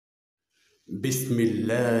بسم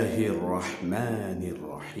الله الرحمن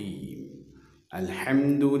الرحيم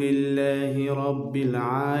الحمد لله رب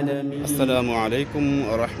العالمين السلام عليكم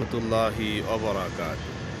ورحمة الله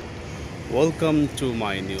وبركاته. Welcome to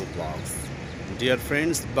my new vlogs. Dear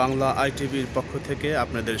friends, Bangla আইটিভির পক্ষ থেকে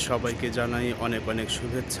আপনাদের সবাইকে জানাই অনেক অনেক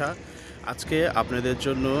শুভেচ্ছা। আজকে আপনাদের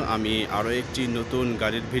জন্য আমি আরও একটি নতুন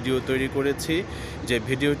গাড়ির ভিডিও তৈরি করেছি, যে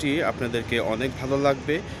ভিডিওটি আপনাদেরকে অনেক ভালো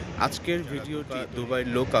লাগবে। আজকের ভিডিওটি দুবাই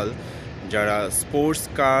লোকাল যারা স্পোর্টস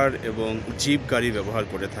কার এবং জিপ গাড়ি ব্যবহার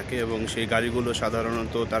করে থাকে এবং সেই গাড়িগুলো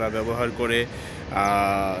সাধারণত তারা ব্যবহার করে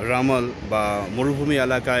রামাল বা মরুভূমি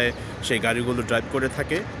এলাকায় সেই গাড়িগুলো ড্রাইভ করে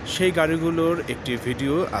থাকে, সেই গাড়িগুলোর একটি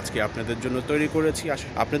ভিডিও আজকে আপনাদের জন্য তৈরি করেছি।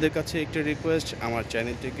 আপনাদের কাছে একটি রিকোয়েস্ট, আমার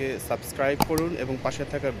চ্যানেলটিকে সাবস্ক্রাইব করুন এবং পাশে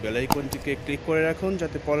থাকা বেল আইকনটিকে ক্লিক করে রাখুন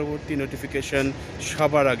যাতে পরবর্তী নোটিফিকেশন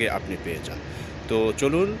সবার আগে আপনি পেয়ে যান। তো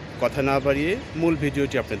চলুন কথা না বাড়িয়ে মূল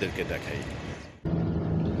ভিডিওটি আপনাদেরকে দেখাই।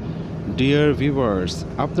 ডিয়ার ভিউয়ার্স,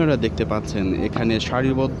 আপনারা দেখতে পাচ্ছেন এখানে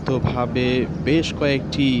সারিবদ্ধভাবে বেশ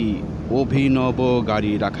কয়েকটি অভিনব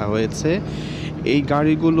গাড়ি রাখা হয়েছে। এই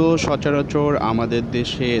গাড়িগুলো সচরাচর আমাদের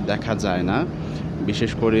দেশে দেখা যায় না,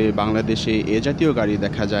 বিশেষ করে বাংলাদেশে এ জাতীয় গাড়ি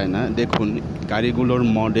দেখা যায় না। দেখুন, গাড়িগুলোর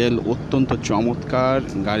মডেল অত্যন্ত চমৎকার,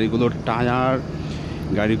 গাড়িগুলোর টায়ার,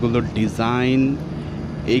 গাড়িগুলোর ডিজাইন।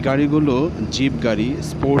 এই গাড়িগুলো জিপ গাড়ি,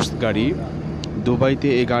 স্পোর্টস গাড়ি। দুবাইতে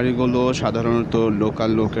এই গাড়িগুলো সাধারণত লোকাল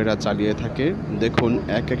লোকেরা চালিয়ে থাকে। দেখুন,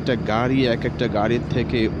 এক একটা গাড়ির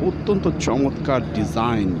থেকে অত্যন্ত চমৎকার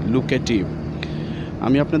ডিজাইন, লুকেটিভ।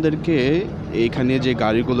 আমি আপনাদেরকে এইখানে যে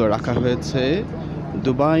গাড়িগুলো রাখা হয়েছে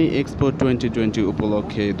দুবাই এক্সপো 2020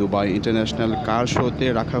 উপলক্ষে দুবাই ইন্টারন্যাশনাল কার শোতে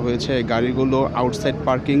রাখা হয়েছে। এই গাড়িগুলো আউটসাইড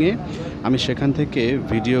পার্কিংয়ে, আমি সেখান থেকে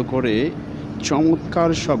ভিডিও করে চমৎকার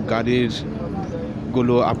সব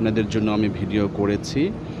গাড়িগুলো আপনাদের জন্য আমি ভিডিও করেছি।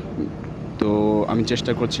 তো আমি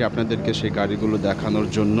চেষ্টা করছি আপনাদেরকে সেই গাড়িগুলো দেখানোর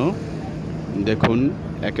জন্য। দেখুন,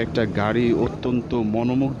 এক একটা গাড়ি অত্যন্ত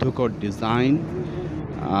মনোমুগ্ধকর ডিজাইন,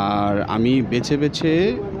 আর আমি বেছে বেছে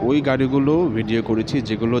ওই গাড়িগুলো ভিডিও করেছি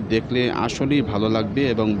যেগুলো দেখলে আসলেই ভালো লাগবে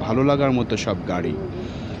এবং ভালো লাগার মতো সব গাড়ি।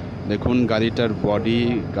 দেখুন, গাড়িটার বডি,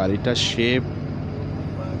 গাড়িটার shape,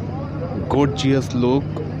 gorgeous look,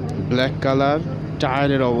 black colour,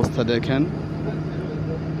 টায়ারের অবস্থা দেখেন,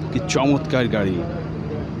 কি চমৎকার গাড়ি,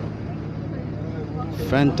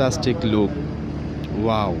 ফ্যান্টাস্টিক লুক,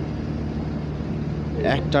 ওয়াও।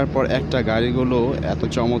 একটার পর একটা গাড়িগুলো এত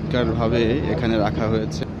চমৎকারভাবে এখানে রাখা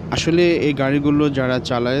হয়েছে। আসলে এই গাড়িগুলো যারা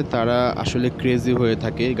চালায় তারা আসলে ক্রেজি হয়ে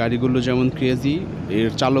থাকে। গাড়িগুলো যেমন ক্রেজি, এর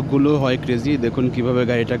চালকগুলো হয় ক্রেজি। দেখুন কিভাবে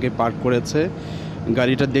গাড়িটাকে পার্ক করেছে।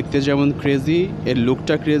 গাড়িটা দেখতে যেমন ক্রেজি, এর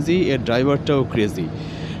লুকটা ক্রেজি, এর ড্রাইভারটাও ক্রেজি।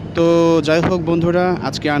 তো যাই হোক বন্ধুরা,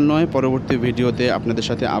 আজকে আর নয়, পরবর্তী ভিডিওতে আপনাদের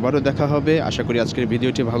সাথে আবারও দেখা হবে। আশা করি আজকের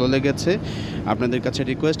ভিডিওটি ভালো লেগেছে। আপনাদের কাছে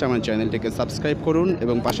রিকোয়েস্ট, আমার চ্যানেলটিকে সাবস্ক্রাইব করুন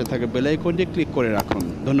এবং পাশে থাকা বেল আইকনটি ক্লিক করে রাখুন।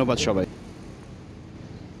 ধন্যবাদ সবাই।